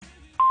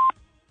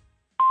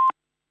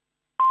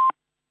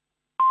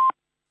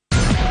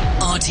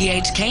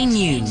RTHK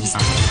News.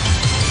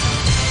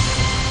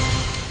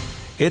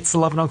 It's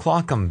 11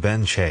 o'clock. I'm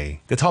Ben Che.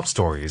 The top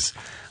stories.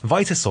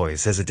 Vitasoy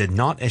says it did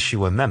not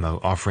issue a memo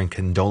offering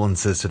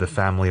condolences to the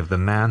family of the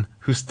man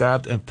who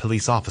stabbed a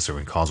police officer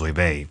in Causeway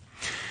Bay.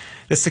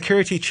 The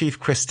security chief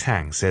Chris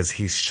Tang says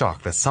he's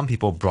shocked that some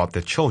people brought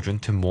their children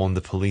to mourn the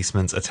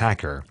policeman's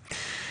attacker.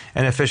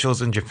 And officials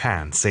in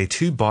Japan say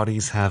 2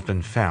 bodies have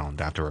been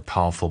found after a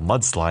powerful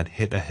mudslide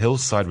hit a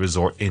hillside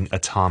resort in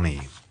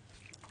Atami.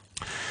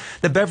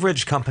 The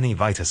beverage company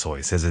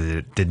Vitasoy says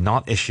it did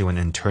not issue an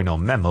internal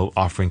memo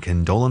offering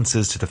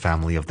condolences to the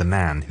family of the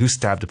man who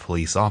stabbed a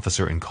police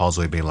officer in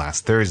Causeway Bay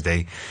last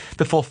Thursday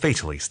before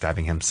fatally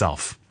stabbing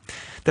himself.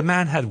 The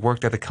man had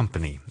worked at the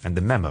company, and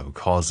the memo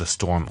caused a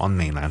storm on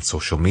mainland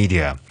social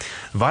media.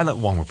 Violet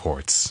Wong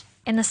reports.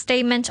 In a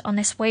statement on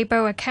its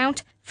Weibo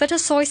account,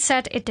 Vitasoy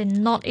said it did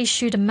not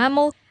issue the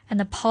memo and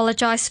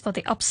apologized for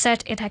the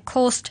upset it had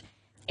caused.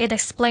 It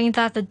explained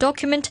that the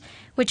document,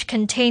 which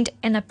contained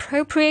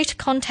inappropriate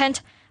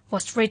content,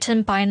 was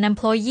written by an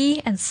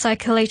employee and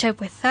circulated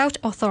without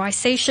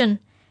authorization.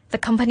 The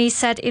company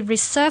said it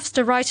reserves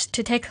the right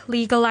to take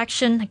legal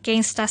action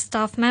against that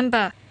staff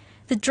member.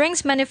 The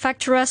drinks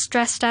manufacturer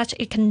stressed that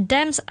it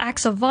condemns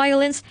acts of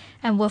violence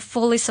and will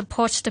fully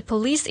support the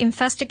police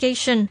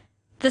investigation.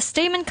 The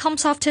statement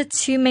comes after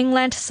 2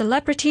 mainland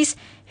celebrities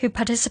who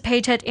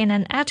participated in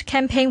an ad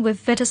campaign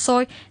with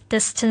Vitasoy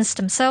distanced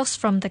themselves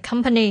from the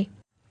company.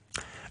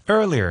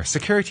 Earlier,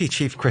 Security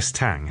Chief Chris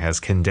Tang has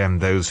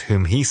condemned those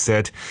whom he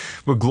said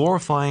were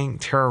glorifying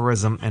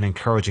terrorism and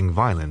encouraging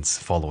violence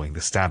following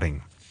the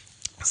stabbing.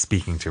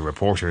 Speaking to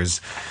reporters,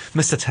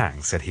 Mr.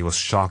 Tang said he was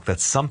shocked that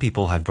some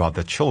people had brought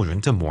their children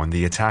to mourn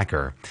the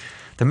attacker.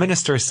 The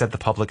minister said the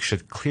public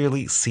should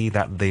clearly see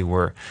that there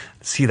were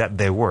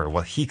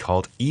what he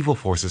called evil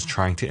forces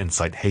trying to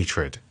incite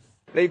hatred.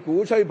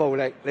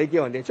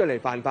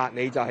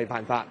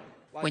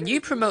 When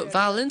you promote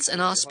violence and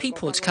ask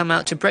people to come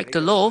out to break the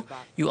law,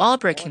 you are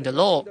breaking the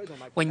law.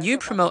 When you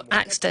promote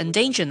acts that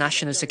endanger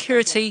national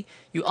security,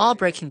 you are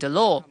breaking the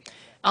law.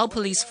 Our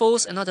police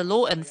force and other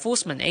law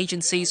enforcement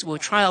agencies will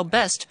try our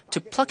best to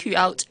pluck you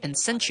out and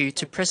send you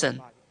to prison.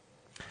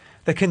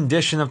 The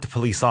condition of the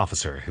police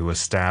officer who was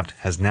stabbed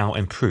has now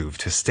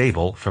improved to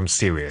stable from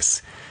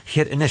serious.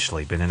 He had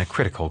initially been in a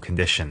critical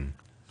condition.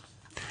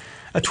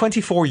 A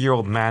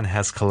 24-year-old man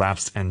has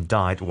collapsed and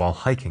died while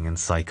hiking in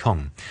Sai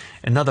Kung.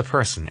 Another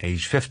person,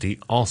 aged 50,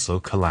 also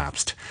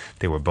collapsed.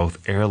 They were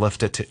both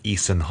airlifted to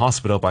Easton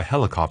Hospital by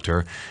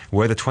helicopter,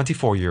 where the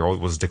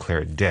 24-year-old was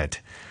declared dead.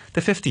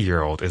 The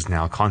 50-year-old is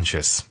now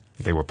conscious.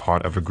 They were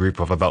part of a group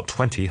of about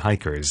 20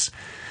 hikers.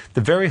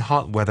 The very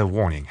hot weather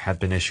warning had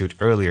been issued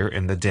earlier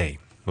in the day,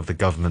 with the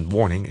government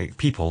warning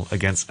people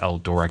against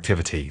outdoor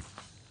activity.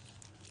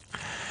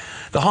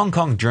 The Hong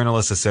Kong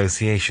Journalists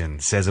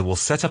Association says it will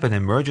set up an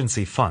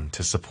emergency fund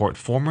to support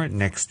former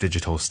Next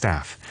Digital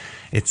staff.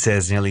 It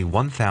says nearly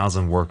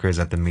 1,000 workers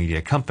at the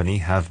media company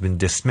have been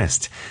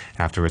dismissed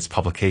after its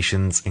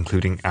publications,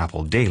 including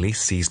Apple Daily,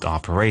 ceased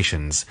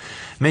operations,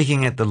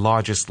 making it the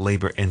largest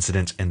labor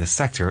incident in the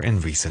sector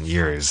in recent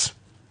years.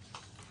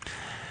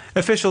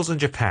 Officials in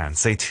Japan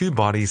say 2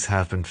 bodies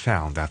have been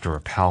found after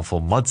a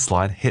powerful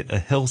mudslide hit a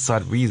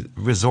hillside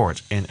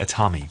resort in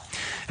Atami.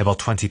 About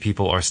 20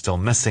 people are still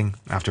missing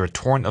after a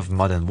torrent of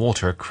mud and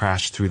water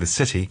crashed through the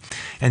city,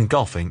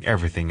 engulfing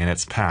everything in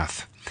its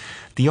path.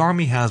 The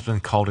army has been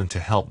called in to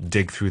help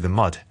dig through the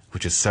mud,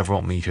 which is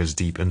several meters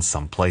deep in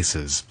some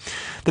places.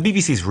 The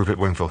BBC's Rupert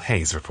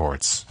Wingfield-Hayes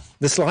reports.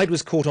 The slide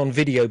was caught on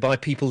video by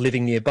people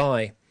living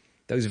nearby.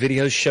 Those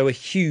videos show a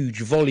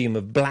huge volume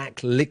of black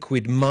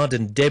liquid mud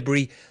and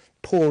debris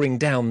pouring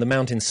down the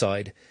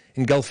mountainside,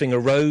 engulfing a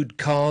road,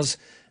 cars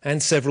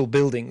and several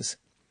buildings.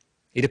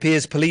 It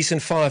appears police and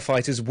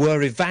firefighters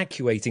were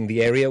evacuating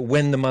the area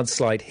when the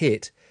mudslide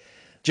hit.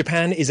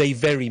 Japan is a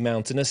very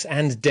mountainous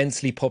and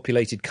densely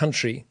populated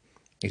country.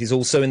 It is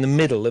also in the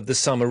middle of the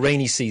summer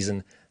rainy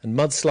season, and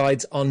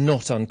mudslides are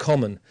not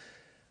uncommon.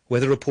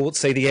 Weather reports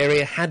say the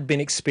area had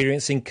been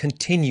experiencing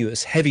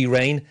continuous heavy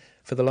rain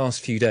for the last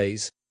few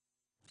days.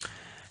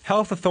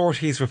 Health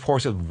authorities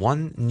reported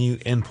 1 new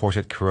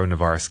imported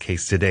coronavirus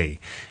case today.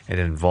 It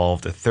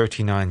involved a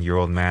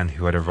 39-year-old man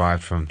who had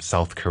arrived from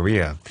South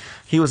Korea.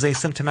 He was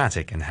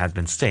asymptomatic and had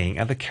been staying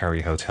at the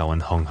Kerry Hotel in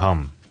Hong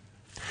Kong.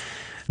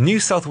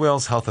 New South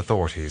Wales health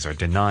authorities are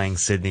denying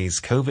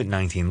Sydney's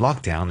COVID-19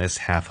 lockdown is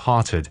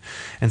half-hearted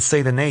and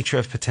say the nature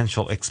of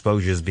potential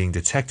exposures being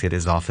detected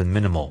is often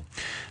minimal.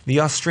 The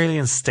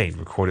Australian state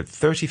recorded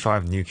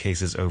 35 new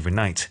cases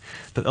overnight,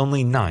 but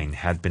only 9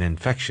 had been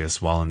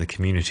infectious while in the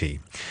community.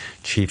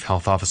 Chief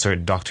Health Officer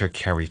Dr.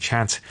 Kerry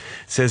Chat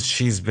says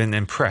she's been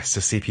impressed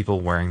to see people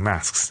wearing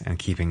masks and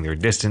keeping their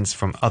distance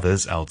from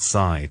others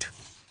outside.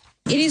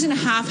 It isn't a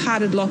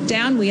half-hearted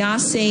lockdown. We are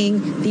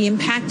seeing the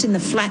impact in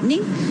the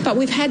flattening, but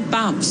we've had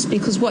bumps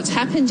because what's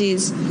happened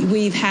is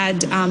we've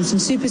had some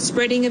super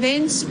spreading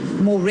events.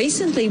 More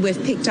recently,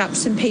 we've picked up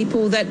some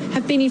people that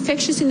have been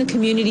infectious in the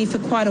community for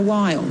quite a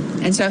while.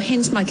 And so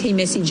hence my key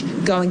message,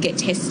 go and get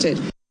tested.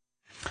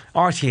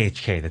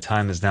 RTHK, the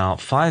time is now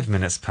 5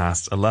 minutes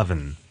past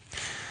 11.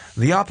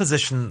 The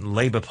opposition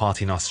Labour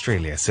Party in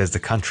Australia says the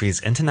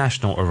country's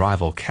international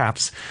arrival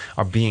caps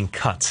are being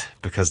cut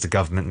because the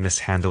government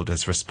mishandled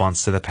its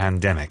response to the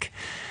pandemic.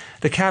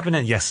 The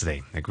cabinet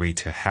yesterday agreed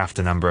to halve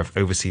the number of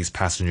overseas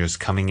passengers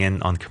coming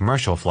in on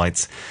commercial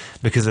flights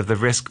because of the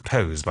risk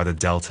posed by the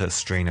Delta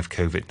strain of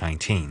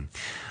COVID-19.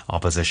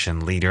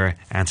 Opposition leader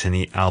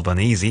Anthony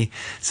Albanese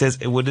says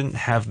it wouldn't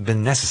have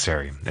been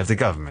necessary if the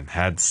government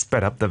had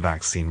sped up the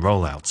vaccine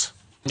rollout.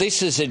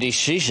 This is a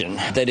decision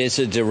that is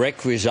a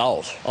direct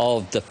result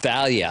of the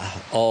failure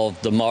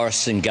of the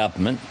Morrison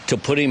government to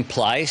put in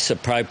place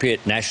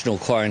appropriate national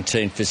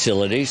quarantine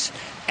facilities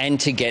and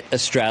to get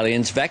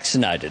Australians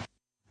vaccinated.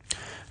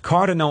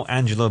 Cardinal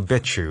Angelo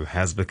Becciu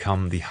has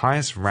become the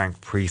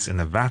highest-ranked priest in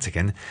the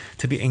Vatican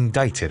to be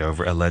indicted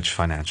over alleged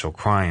financial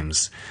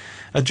crimes.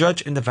 A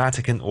judge in the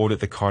Vatican ordered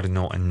the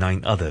cardinal and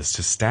 9 others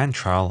to stand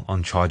trial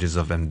on charges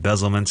of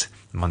embezzlement,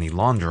 money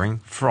laundering,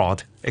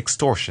 fraud,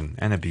 extortion,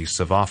 and abuse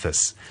of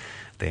office.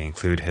 They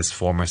include his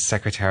former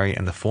secretary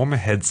and the former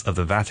heads of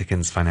the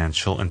Vatican's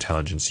Financial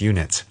Intelligence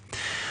Unit.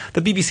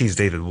 The BBC's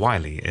David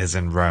Wiley is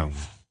in Rome.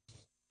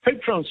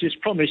 Pope Francis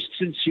promised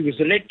since he was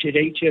elected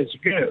 8 years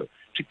ago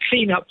to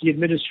clean up the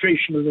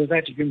administration of the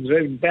Vatican's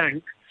own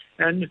bank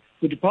and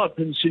the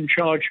departments in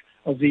charge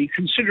of the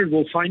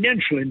considerable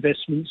financial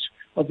investments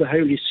of the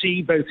Holy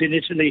See, both in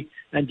Italy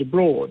and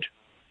abroad.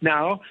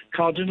 Now,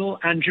 Cardinal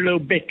Angelo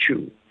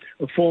Becciu,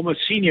 a former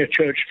senior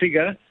church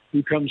figure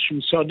who comes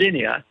from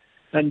Sardinia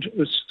and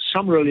was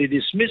summarily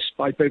dismissed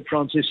by Pope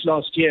Francis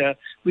last year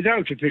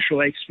without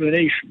official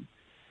explanation,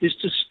 is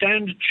to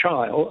stand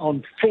trial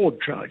on fraud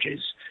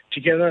charges,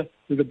 together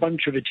with a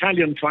bunch of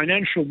Italian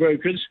financial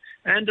brokers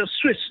and a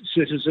Swiss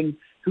citizen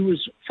who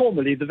was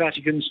formerly the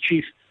Vatican's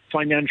chief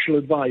financial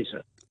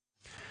advisor.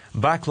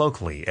 Back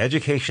locally,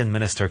 Education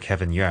Minister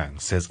Kevin Yeung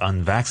says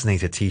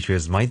unvaccinated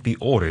teachers might be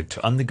ordered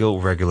to undergo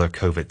regular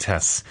COVID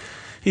tests.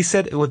 He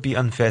said it would be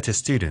unfair to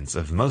students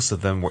if most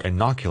of them were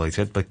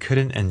inoculated but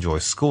couldn't enjoy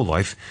school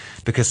life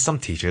because some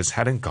teachers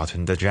hadn't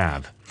gotten the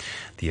jab.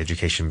 The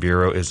Education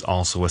Bureau is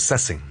also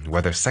assessing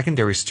whether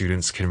secondary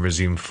students can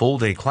resume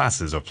full-day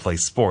classes or play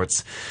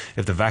sports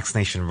if the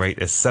vaccination rate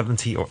is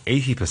 70 or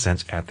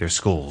 80% at their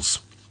schools.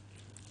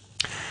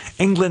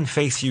 England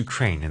face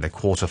Ukraine in the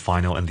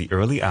quarter-final in the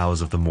early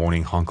hours of the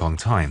morning Hong Kong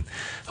time,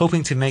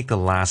 hoping to make the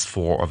last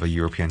 4 of a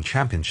European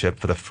Championship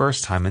for the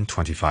first time in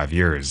 25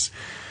 years.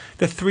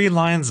 The Three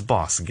Lions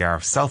boss,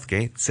 Gareth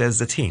Southgate, says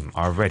the team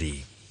are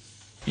ready.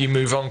 You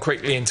move on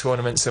quickly in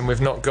tournaments and we've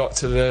not got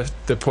to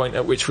the point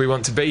at which we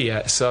want to be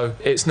yet. So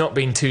it's not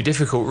been too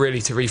difficult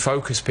really to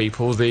refocus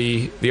people.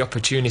 The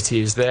opportunity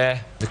is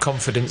there, the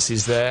confidence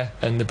is there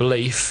and the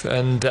belief,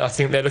 and I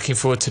think they're looking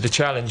forward to the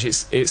challenge.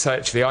 It's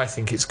actually, I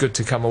think it's good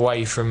to come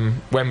away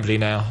from Wembley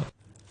now.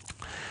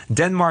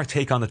 Denmark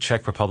take on the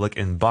Czech Republic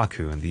in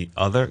Baku in the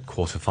other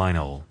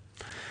quarter-final.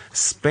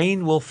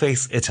 Spain will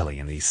face Italy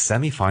in the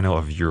semi-final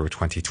of Euro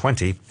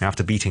 2020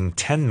 after beating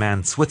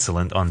 10-man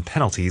Switzerland on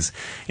penalties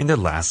in their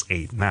last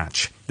 8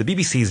 match. The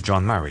BBC's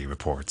John Murray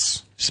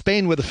reports.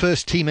 Spain were the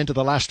first team into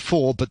the last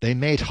 4, but they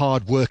made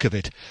hard work of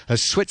it,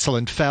 as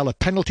Switzerland fell a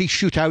penalty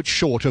shootout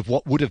short of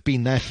what would have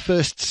been their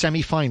first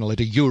semi-final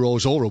at a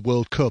Euros or a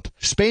World Cup.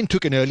 Spain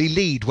took an early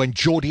lead when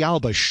Jordi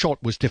Alba's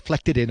shot was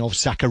deflected in off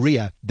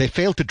Zakaria. They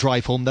failed to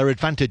drive home their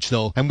advantage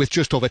though, and with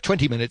just over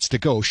 20 minutes to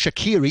go,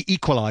 Shaqiri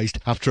equalised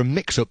after a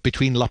mix-up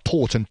between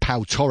Laporte and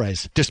Pau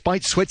Torres.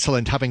 Despite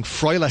Switzerland having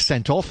Freuler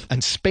sent off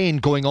and Spain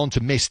going on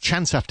to miss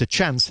chance after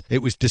chance,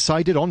 it was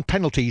decided on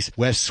penalties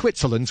where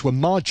Switzerland's were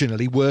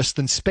marginally worse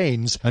than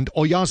Spain's, and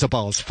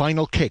Oyarzabal's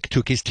final kick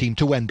took his team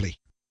to Wembley.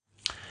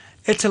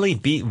 Italy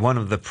beat one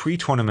of the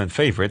pre-tournament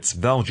favourites,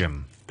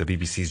 Belgium. The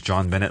BBC's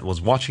John Bennett was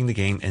watching the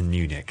game in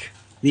Munich.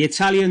 The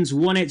Italians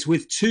won it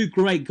with 2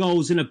 great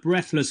goals in a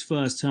breathless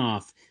first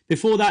half.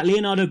 Before that,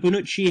 Leonardo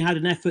Bonucci had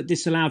an effort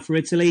disallowed for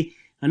Italy,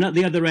 and at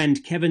the other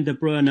end, Kevin De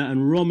Bruyne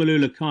and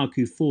Romelu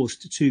Lukaku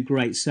forced 2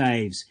 great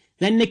saves.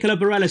 Then Nicola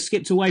Barella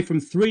skipped away from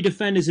 3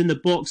 defenders in the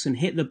box and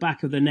hit the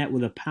back of the net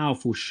with a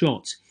powerful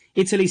shot.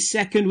 Italy's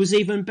second was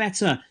even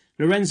better.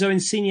 Lorenzo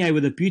Insigne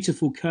with a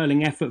beautiful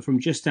curling effort from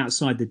just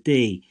outside the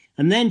D.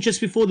 And then just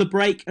before the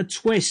break, a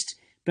twist.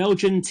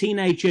 Belgian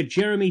teenager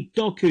Jeremy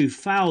Doku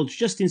fouled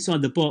just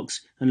inside the box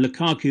and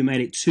Lukaku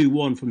made it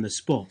 2-1 from the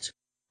spot.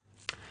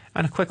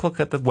 And a quick look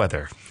at the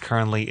weather.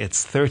 Currently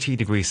it's 30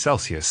 degrees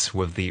Celsius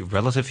with the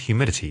relative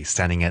humidity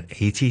standing at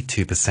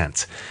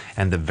 82%.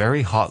 And the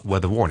very hot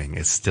weather warning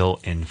is still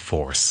in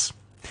force.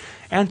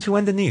 And to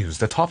end the news,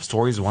 the top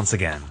stories once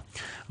again.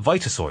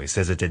 Vitasoy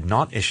says it did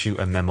not issue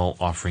a memo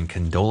offering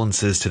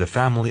condolences to the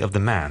family of the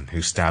man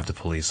who stabbed a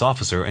police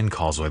officer in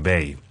Causeway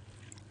Bay.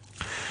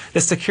 The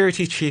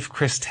security chief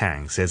Chris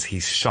Tang says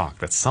he's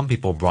shocked that some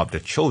people brought their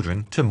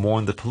children to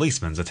mourn the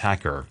policeman's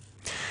attacker.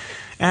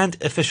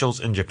 And officials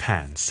in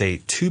Japan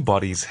say 2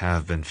 bodies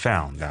have been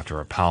found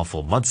after a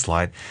powerful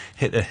mudslide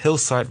hit a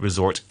hillside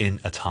resort in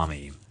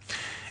Atami.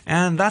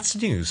 And that's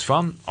the news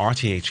from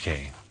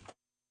RTHK.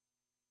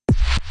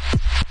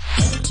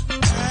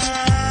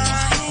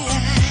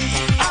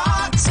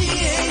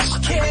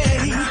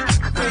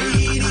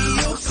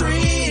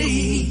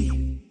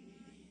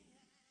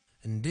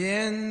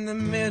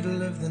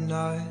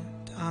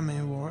 I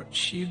may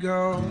watch you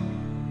go.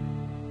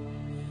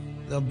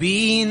 There'll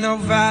be no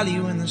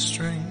value in the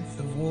strength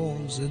of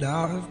walls that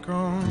I have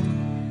grown.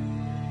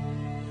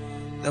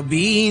 There'll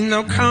be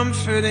no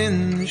comfort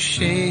in the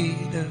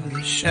shade of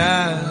the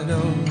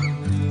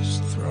shadow's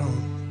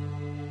throne.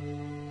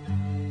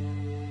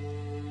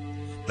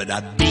 But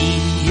I'd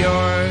be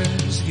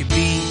yours, you'd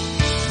be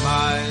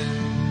mine.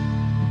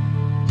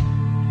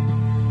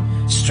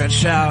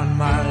 Stretch out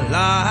my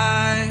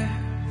life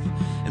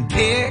and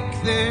pick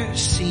the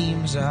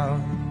seams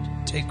out.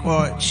 Take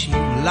what you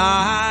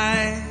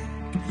like,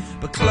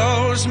 but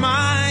close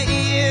my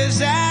ears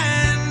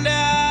and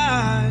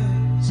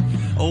eyes.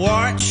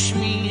 Watch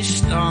me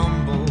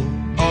stumble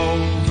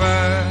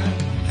over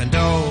and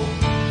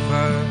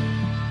over.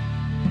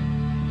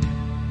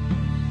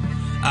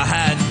 I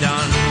had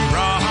done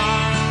wrong.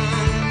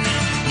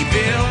 You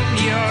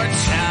built your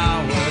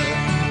tower,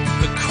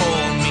 but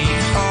call me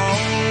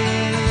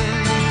home,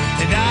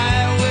 and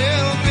I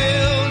will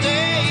build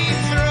a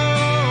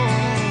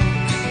throne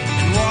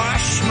and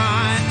wash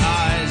my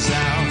eyes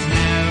out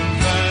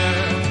never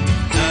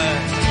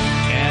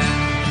again.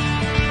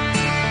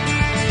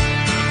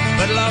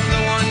 But love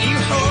the one you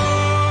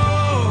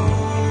hold,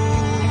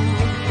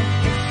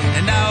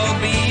 and I'll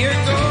be your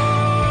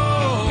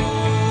goal,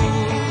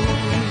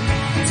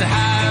 to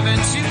have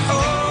and to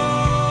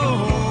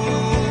hold,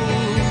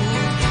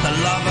 a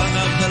lover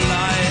of the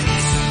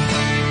light,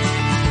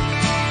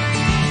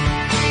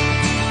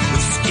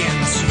 with skin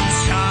too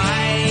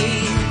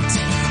tight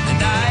and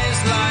eyes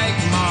like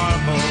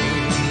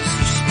marbles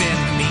to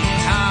spin me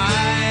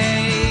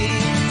high.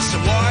 So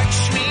watch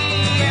me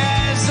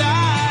as I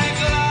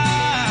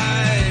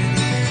glide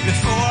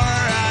before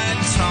I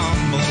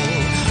tumble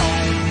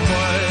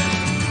homeward,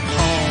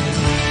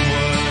 homeward.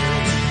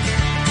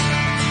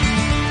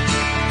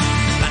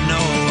 I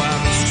know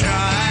I've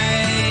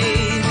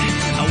tried,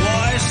 I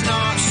was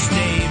not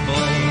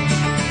stable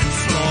and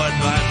floored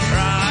by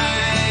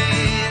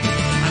pride.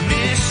 I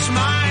miss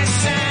my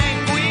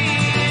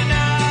sanguine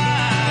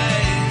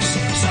eyes,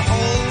 so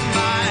hold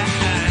my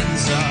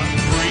hands up,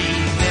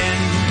 breathe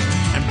in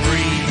and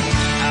breathe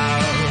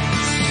out.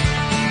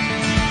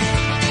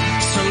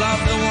 So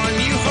love the one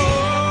you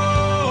hold,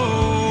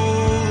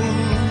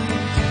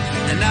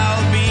 and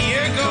I'll be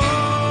your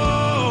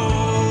goal,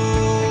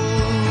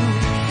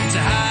 to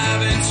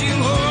have and to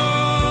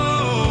hold,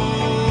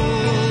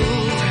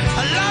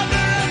 a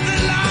lover of the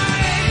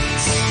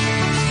lights.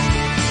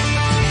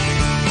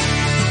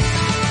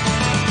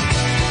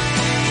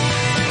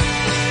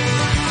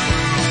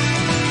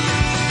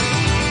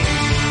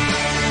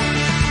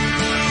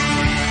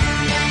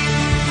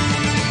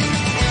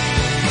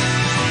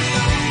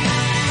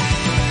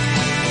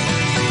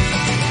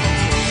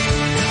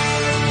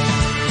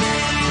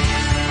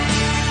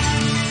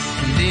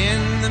 And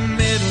in the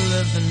middle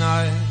of the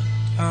night,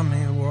 I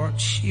may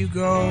watch you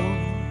go.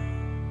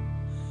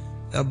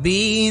 There'll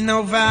be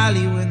no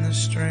value in the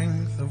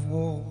strength of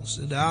walls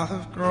that I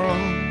have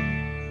grown.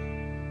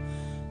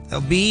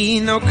 There'll be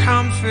no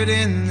comfort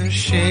in the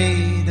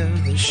shade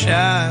of the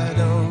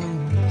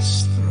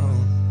shadow's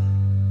throne.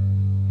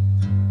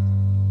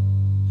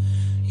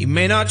 You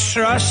may not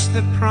trust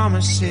the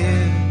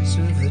promises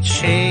of the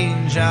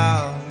change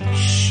I'll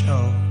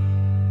show,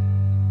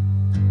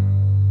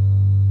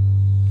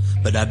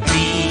 but I'd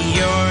be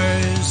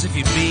yours if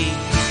you'd be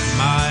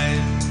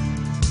mine.